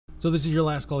So this is your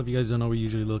last call. If you guys don't know, we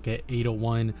usually look at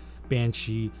 801,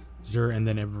 Banshee, Xur, and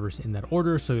then Eververse in that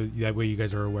order, so that way you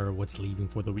guys are aware of what's leaving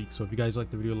for the week. So if you guys like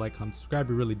the video, like, comment,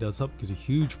 subscribe. It really does help because a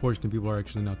huge portion of people are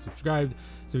actually not subscribed.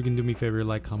 So you can do me a favor,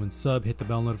 like, comment, sub, hit the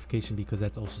bell notification, because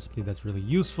that's also something that's really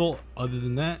useful. Other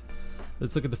than that,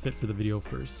 let's look at the fit for the video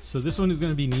first. So this one is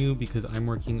going to be new because I'm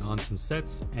working on some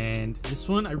sets, and this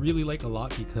one I really like a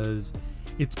lot because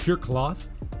it's pure cloth,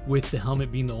 with the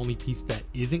helmet being the only piece that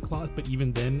isn't cloth, but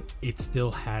even then it still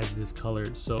has this color.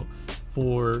 So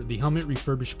for the helmet,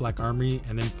 refurbished black armory,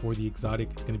 and then for the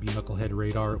exotic, it's going to be knucklehead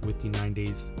radar with the 9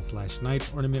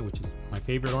 days/nights ornament, which is my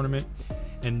favorite ornament,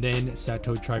 and then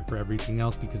Sato tribe for everything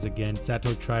else, because again,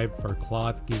 Sato tribe for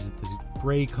cloth gives it this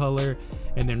gray color,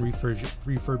 and then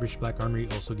refurbished black armory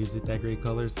also gives it that gray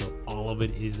color, so all of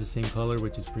it is the same color,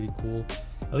 which is pretty cool.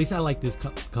 At least I like this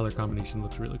color combination.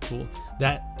 Looks really cool.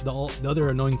 The other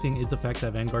annoying thing is the fact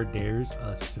that Vanguard dares,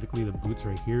 specifically the boots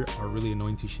right here, are really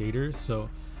annoying to shaders, so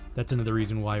that's another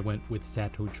reason why I went with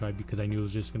Sato tribe, because I knew it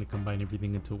was just going to combine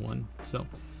everything into one. So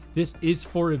this is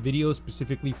for a video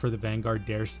specifically for the Vanguard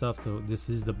dare stuff, though this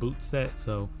is the boot set,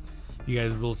 so you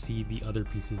guys will see the other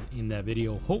pieces in that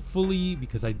video, hopefully,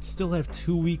 because I still have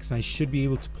 2 weeks and I should be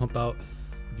able to pump out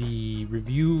the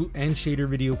review and shader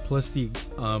video, plus the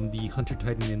Hunter,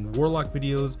 Titan, and Warlock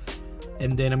videos,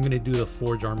 and then I'm gonna do the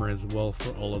Forge armor as well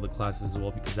for all of the classes as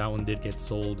well, because that one did get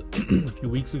sold a few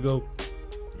weeks ago.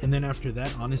 And then after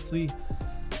that, honestly,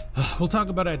 we'll talk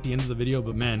about it at the end of the video,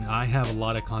 but man, I have a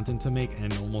lot of content to make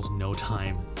and almost no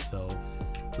time. So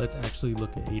let's actually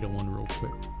look at 801 real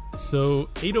quick. So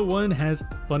 801 has,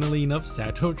 funnily enough,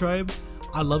 Sato tribe.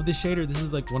 I love this shader. This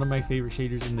is like one of my favorite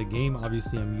shaders in the game.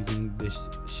 Obviously I'm using this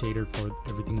shader for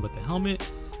everything but the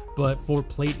helmet, but for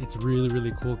plate it's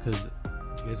really cool, because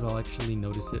you guys will actually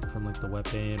notice it from like the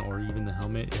weapon or even the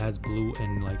helmet. It has blue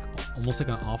and like almost like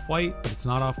an off-white, but it's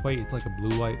not off-white, it's like a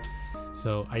blue-white.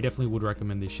 So I definitely would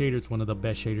recommend this shader. It's one of the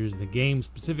best shaders in the game,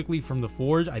 specifically from the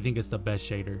Forge. I think it's the best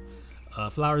shader.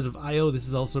 Flowers of Io, this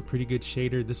is also a pretty good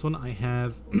shader. This one I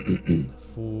have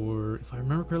for, if I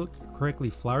remember correctly,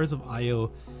 Flowers of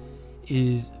Io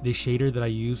is the shader that I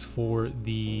use for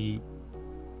the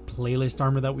playlist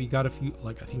armor that we got I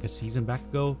think a season back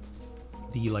ago.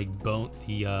 The like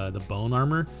the bone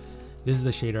armor. This is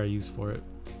the shader I use for it.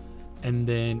 And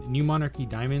then New Monarchy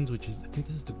Diamonds, which is, I think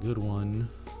this is the good one.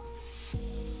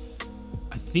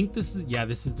 I think this is, yeah,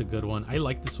 this is the good one. I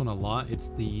like this one a lot. It's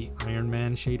the Iron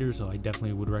Man shader, so I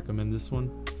definitely would recommend this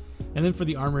one. And then for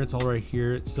the armor, it's all right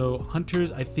here. So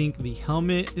Hunters, I think the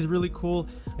helmet is really cool.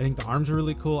 I think the arms are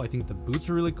really cool. I think the boots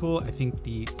are really cool. I think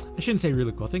I shouldn't say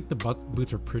really cool. I think the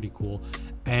boots are pretty cool.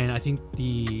 And I think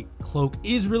the cloak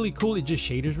is really cool. It just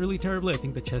shaders really terribly. I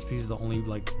think the chest piece is the only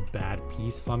like bad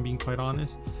piece, if I'm being quite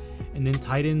honest. And then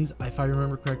Titans, if I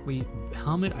remember correctly,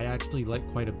 helmet I actually like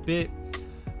quite a bit.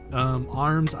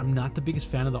 Arms, I'm not the biggest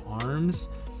fan of the arms.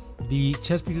 The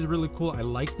chest piece is really cool. I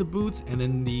like the boots, and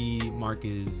then the mark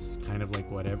is kind of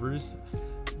like whatever's.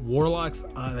 Warlocks,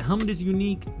 the helmet is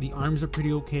unique. The arms are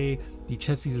pretty okay. The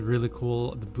chest piece is really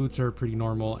cool. The boots are pretty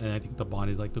normal, and I think the bond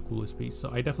is like the coolest piece. So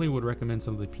I definitely would recommend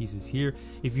some of the pieces here.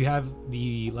 If you have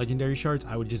the legendary shards,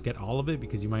 I would just get all of it,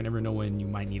 because you might never know when you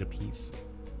might need a piece.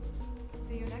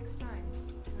 See you next time.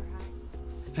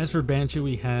 As for Banshee,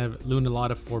 we have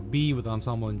Lunalada 4B with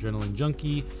Ensemble Adrenaline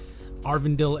Junkie,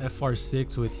 Arvindil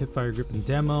FR6 with Hipfire Grip and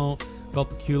Demo,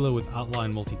 Velpicula with Outlaw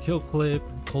and Multi-Kill Clip,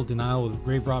 Cold Denial with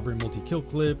Grave Robber and Multi-Kill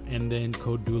Clip, and then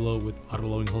Code Dulo with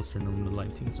Auto-Loading Holster and Normal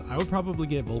Lighting. So I would probably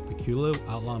get Velpicula,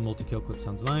 Outlaw and Multi-Kill Clip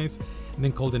sounds nice, and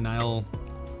then Cold Denial,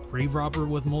 Grave Robber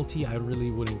with Multi, I really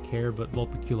wouldn't care, but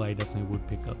Velpicula I definitely would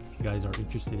pick up if you guys are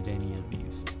interested in any of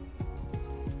these.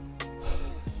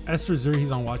 As for Xur,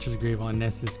 he's on Watcher's Grave on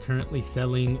Nest, is currently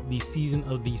selling the Season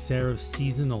of the Seraph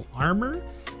seasonal armor,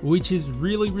 which is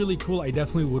really cool. I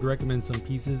definitely would recommend some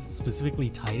pieces, specifically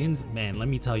Titans. Man, let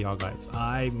me tell y'all guys,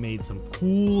 I made some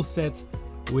cool sets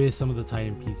with some of the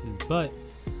Titan pieces, but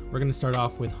we're gonna start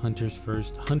off with Hunters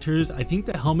first. Hunters, I think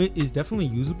the helmet is definitely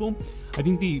usable. I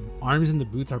think the arms and the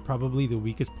boots are probably the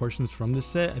weakest portions from this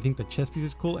set. I think the chest piece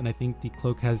is cool, and I think the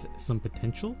cloak has some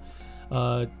potential.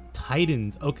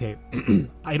 Titans, okay.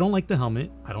 I don't like the helmet.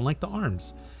 I don't like the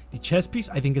arms. The chest piece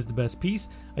I think is the best piece.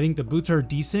 I think the boots are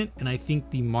decent, and I think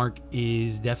the mark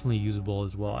is definitely usable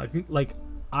as well. I think like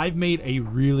I've made a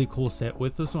really cool set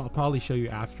with this one. I'll probably show you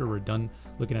after we're done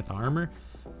looking at the armor.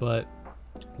 But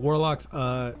Warlocks,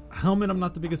 helmet I'm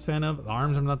not the biggest fan of. The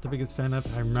arms I'm not the biggest fan of.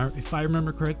 If I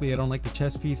remember correctly, I don't like the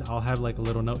chest piece. I'll have like a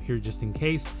little note here just in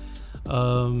case.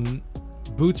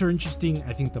 Boots are interesting.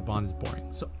 I think the bond is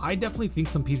boring. So I definitely think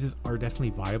some pieces are definitely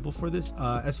viable for this.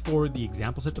 As for the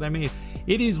example set that I made,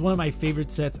 it is one of my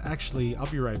favorite sets. Actually, I'll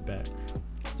be right back.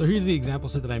 So here's the example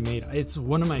set that I made. It's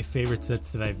one of my favorite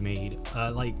sets that I've made.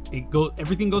 Like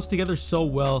everything goes together so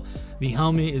well. The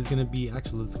helmet is gonna be,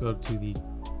 actually let's go up to the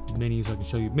menu so I can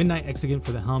show you. Midnight Exigant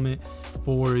for the helmet.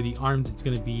 For the arms, it's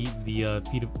gonna be the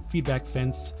feedback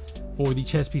fence. For the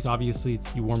chest piece, obviously it's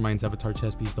the Warm Minds Avatar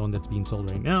chest piece, the one that's being sold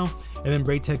right now. And then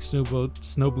Braytech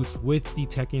snow boots with the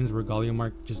Tekken's Regalia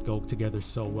mark just go together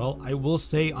so well. I will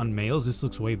say on males this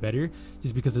looks way better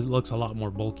just because it looks a lot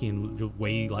more bulky and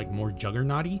way like more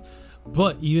juggernauty.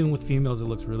 But even with females it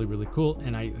looks really, really cool.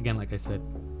 And again, like I said,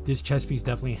 this chest piece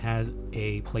definitely has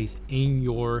a place in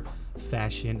your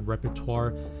fashion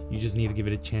repertoire. You just need to give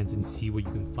it a chance and see what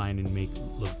you can find and make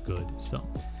look good. So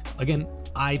again,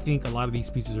 I think a lot of these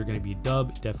pieces are going to be a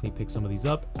dub. Definitely pick some of these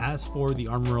up. As for the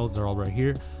armor rolls, they're all right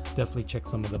here. Definitely check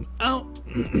some of them out.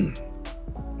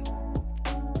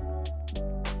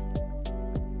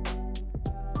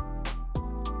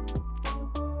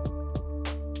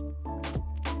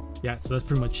 Yeah, so that's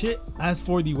pretty much it. As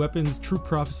for the weapons, True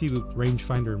Prophecy with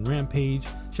Rangefinder and Rampage,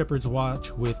 Shepherd's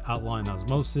Watch with Outlaw and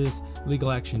Osmosis,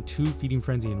 Legal Action 2, Feeding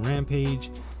Frenzy and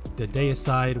Rampage, the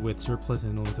Deicide with Surplus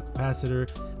and Elemental Capacitor,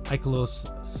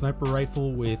 Ikelos Sniper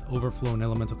Rifle with Overflow and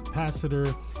Elemental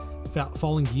Capacitor,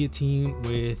 Falling Guillotine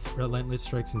with Relentless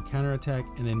Strikes and Counterattack,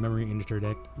 and then Memory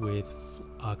Interdict with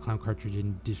Clown Cartridge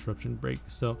and Disruption Break.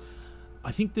 So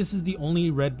I think this is the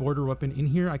only red border weapon in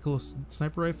here, Ikelos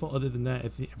Sniper Rifle. Other than that, I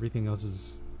think everything else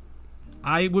is...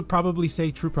 I would probably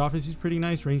say True Prophecy is pretty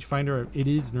nice. Rangefinder, it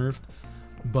is nerfed,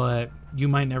 but you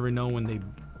might never know when they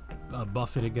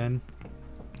buff it again.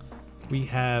 We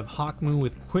have Hawkmoon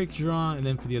with Quick Draw, and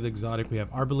then for the other exotic we have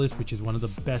Arbalest, which is one of the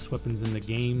best weapons in the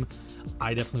game.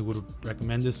 I definitely would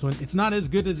recommend this one. It's not as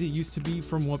good as it used to be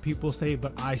from what people say,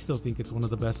 but I still think it's one of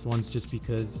the best ones just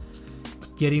because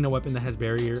getting a weapon that has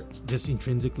barrier just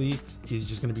intrinsically is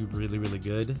just going to be really, really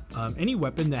good. Any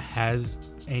weapon that has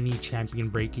any champion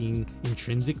breaking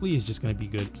intrinsically is just going to be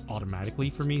good automatically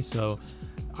for me. So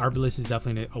Arbalest is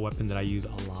definitely a weapon that I use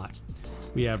a lot.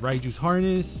 We have Raiju's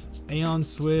Harness, Aeon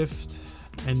Swift,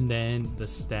 and then the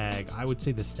Stag. I would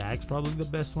say the Stag's probably the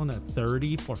best one at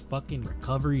 30 for fucking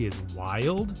recovery is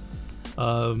wild.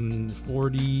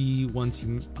 40 once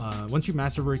you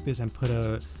master break this and put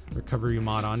a recovery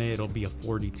mod on it, it'll be a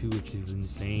 42, which is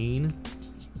insane.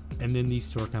 And then these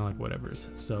two are kind of like whatever's.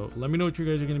 So let me know what you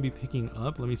guys are going to be picking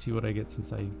up. Let me see what I get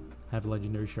since I have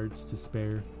legendary shards to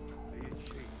spare.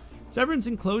 Severance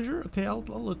Enclosure. Okay, I'll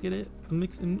look at it.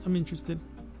 I'm interested,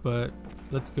 but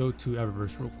let's go to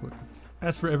Eververse real quick.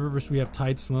 As for Eververse, we have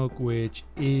Tide Smoke, which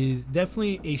is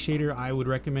definitely a shader I would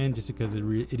recommend just because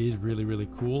it is really, really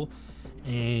cool,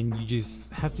 and you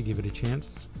just have to give it a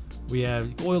chance. We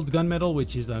have Oiled Gunmetal,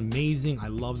 which is amazing. I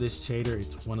love this shader.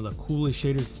 It's one of the coolest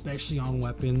shaders, especially on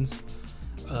weapons.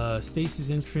 Stasis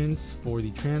Entrance for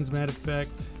the Transmat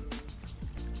effect.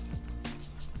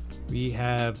 We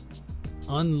have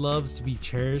Unloved to be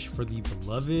Cherished for the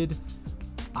Beloved.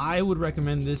 I would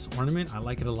recommend this ornament. I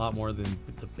like it a lot more than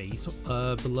the base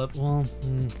Beloved. Well,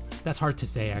 that's hard to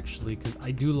say actually, because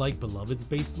I do like Beloved's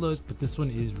base look, but this one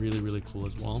is really, really cool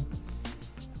as well.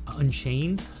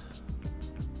 Unchained.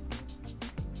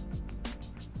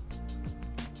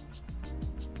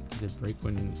 Does it break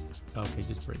when... Okay,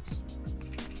 just breaks.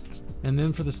 And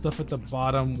then for the stuff at the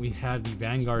bottom, we have the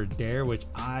Vanguard Dare, which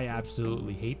I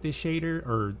absolutely hate this shader.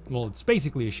 Or, well, it's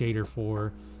basically a shader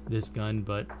for this gun,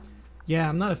 but yeah,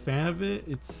 I'm not a fan of it.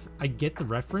 I get the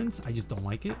reference, I just don't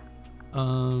like it.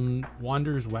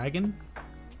 Wanderer's Wagon.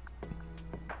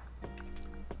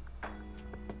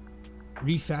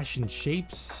 Refashioned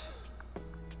Shapes.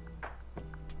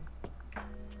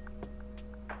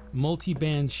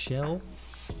 Multi-band Shell.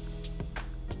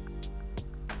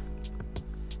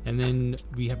 And then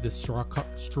we have the straw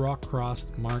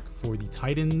crossed mark for the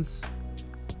Titans.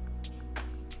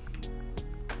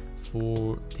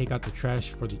 For Take Out the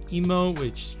Trash for the Emo,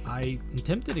 which I am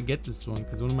tempted to get this one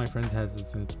because one of my friends has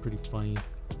this and it's pretty funny.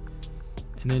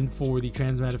 And then for the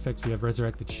Transmat effects, we have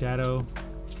Resurrected Shadow.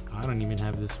 I don't even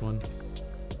have this one.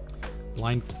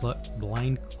 Blind Clutch. Oh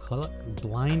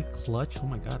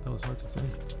my god, that was hard to say.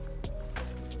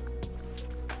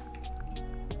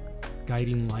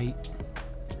 Guiding Light.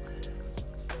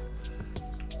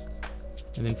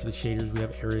 And then for the shaders, we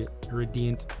have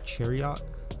Iridient Chariot,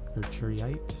 or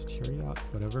Chariot,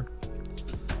 whatever.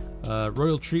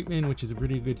 Royal Treatment, which is a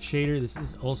pretty good shader. This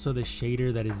is also the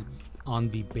shader that is on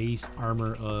the base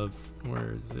armor of,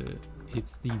 where is it?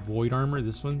 It's the Void armor,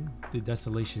 this one, the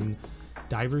Desolation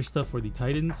diver stuff for the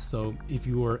Titans. So if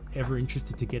you are ever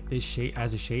interested to get this shade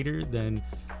as a shader, then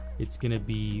it's gonna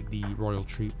be the royal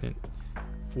treatment.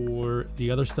 For the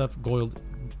other stuff,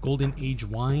 golden age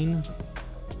wine,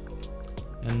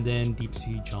 and then deep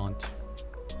sea jaunt.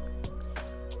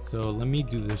 So let me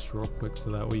do this real quick so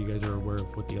that way you guys are aware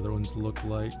of what the other ones look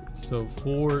like. So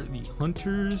for the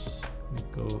hunters, let me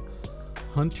go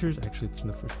hunters, actually it's in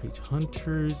the first page.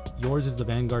 Hunters, yours is the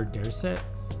Vanguard Dare set.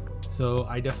 So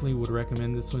I definitely would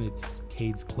recommend this one. It's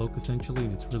Cayde's cloak essentially,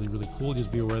 and it's really, really cool.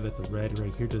 Just be aware that the red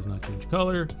right here does not change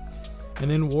color. And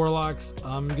then warlocks,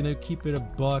 I'm gonna keep it a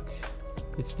buck.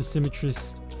 It's the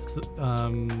symmetrist,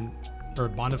 or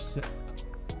bond of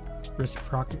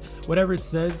reciprocity, whatever it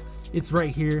says. It's right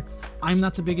here. I'm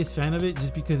not the biggest fan of it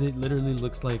just because it literally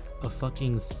looks like a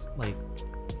fucking like,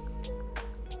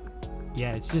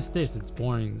 yeah, it's just this. It's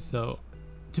boring. So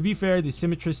to be fair, the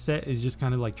symmetrist set is just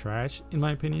kind of like trash in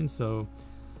my opinion. So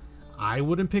I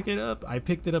wouldn't pick it up. I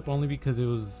picked it up only because it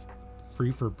was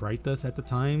free for Bright Dust at the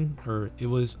time, or it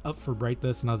was up for Bright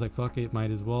Dust, and I was like, fuck it, might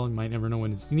as well. You might never know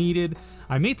when it's needed.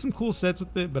 I made some cool sets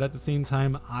with it, but at the same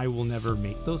time, I will never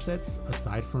make those sets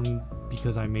aside from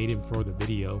because I made him for the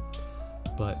video.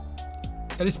 But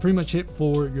that is pretty much it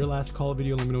for your last call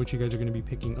video. Let me know what you guys are going to be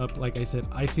picking up. Like I said,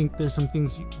 I think there's some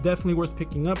things definitely worth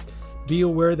picking up. Be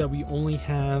aware that we only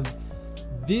have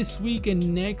this week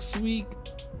and next week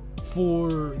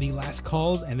for the last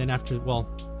calls, and then after, well,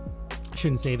 I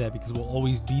shouldn't say that because we'll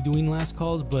always be doing last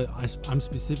calls, but I'm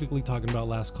specifically talking about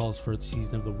last calls for the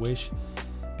Season of the Wish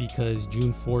because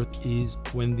June 4th is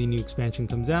when the new expansion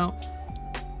comes out.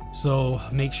 So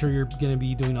make sure you're going to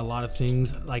be doing a lot of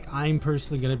things. Like I'm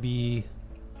personally going to be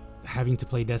having to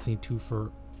play Destiny 2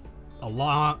 for a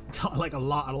lot, like a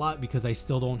lot, because I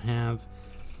still don't have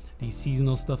the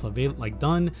seasonal stuff available, like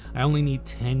done. I only need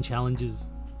 10 challenges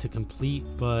to complete,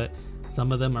 but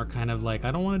some of them are kind of like,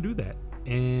 I don't want to do that.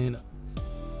 And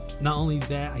not only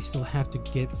that, I still have to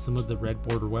get some of the red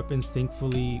border weapons.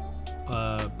 Thankfully,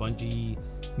 Bungie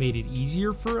made it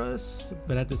easier for us,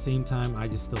 but at the same time, I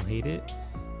just still hate it.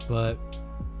 But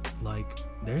like,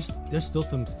 there's still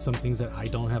some things that I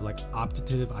don't have, like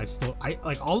optative. I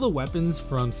like all the weapons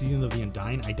from Season of the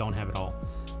Undying. I don't have at all.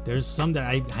 There's some that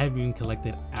I haven't even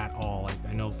collected at all. Like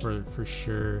I know for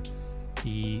sure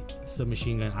the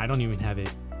submachine gun, I don't even have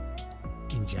it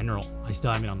in general. I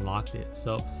still haven't unlocked it,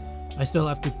 so I still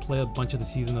have to play a bunch of the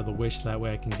Season of the Wish, that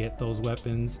way I can get those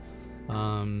weapons.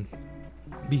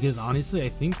 Because honestly, I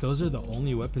think those are the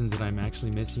only weapons that I'm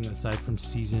actually missing aside from the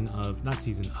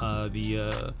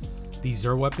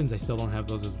Xur weapons. I still don't have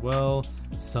those as well.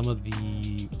 Some of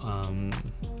the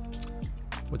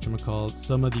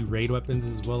some of the raid weapons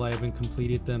as well, I haven't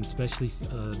completed them, especially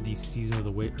the Season of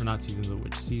the Witch, or not Season of the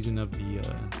Witch, Season of the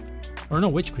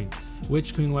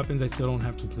Witch Queen weapons I still don't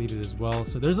have completed as well.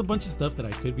 So there's a bunch of stuff that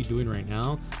I could be doing right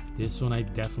now. This one I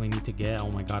definitely need to get.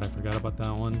 Oh my god, I forgot about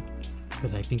that one,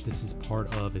 because I think this is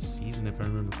part of a season if I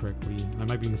remember correctly. I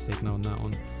might be mistaken on that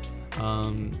one.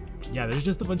 Yeah, there's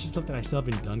just a bunch of stuff that I still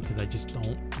haven't done because I just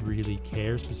don't really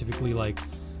care. Specifically like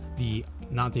the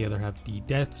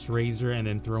Death's Razor and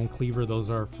then Throne Cleaver. Those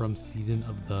are from Season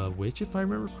of the Witch if I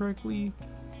remember correctly.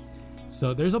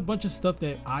 So there's a bunch of stuff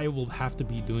that I will have to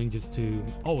be doing just to,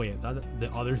 oh wait, the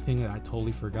other thing that I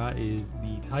totally forgot is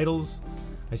the titles.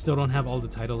 I still don't have all the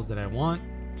titles that I want.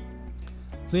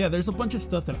 So yeah, there's a bunch of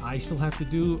stuff that I still have to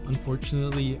do.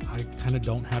 Unfortunately, I kind of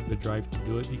don't have the drive to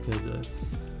do it because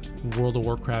World of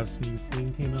Warcraft's new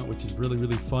thing came out, which is really,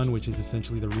 really fun, which is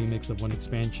essentially the remix of one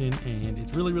expansion, and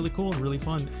it's really, really cool and really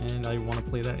fun, and I want to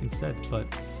play that instead. But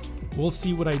we'll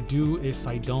see what I do. If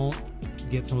I don't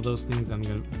get some of those things, I'm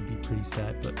gonna be pretty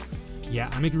sad. But yeah,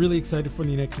 I'm really excited for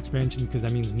the next expansion because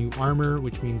that means new armor,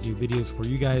 which means new videos for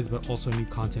you guys, but also new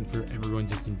content for everyone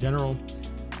just in general.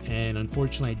 And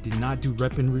unfortunately, I did not do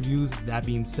weapon reviews. That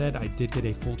being said, I did get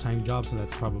a full-time job, so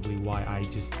that's probably why I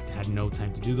just had no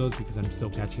time to do those, because I'm still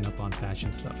catching up on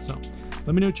fashion stuff. So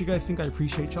let me know what you guys think. I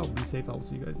appreciate y'all. Be safe. I will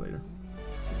see you guys later.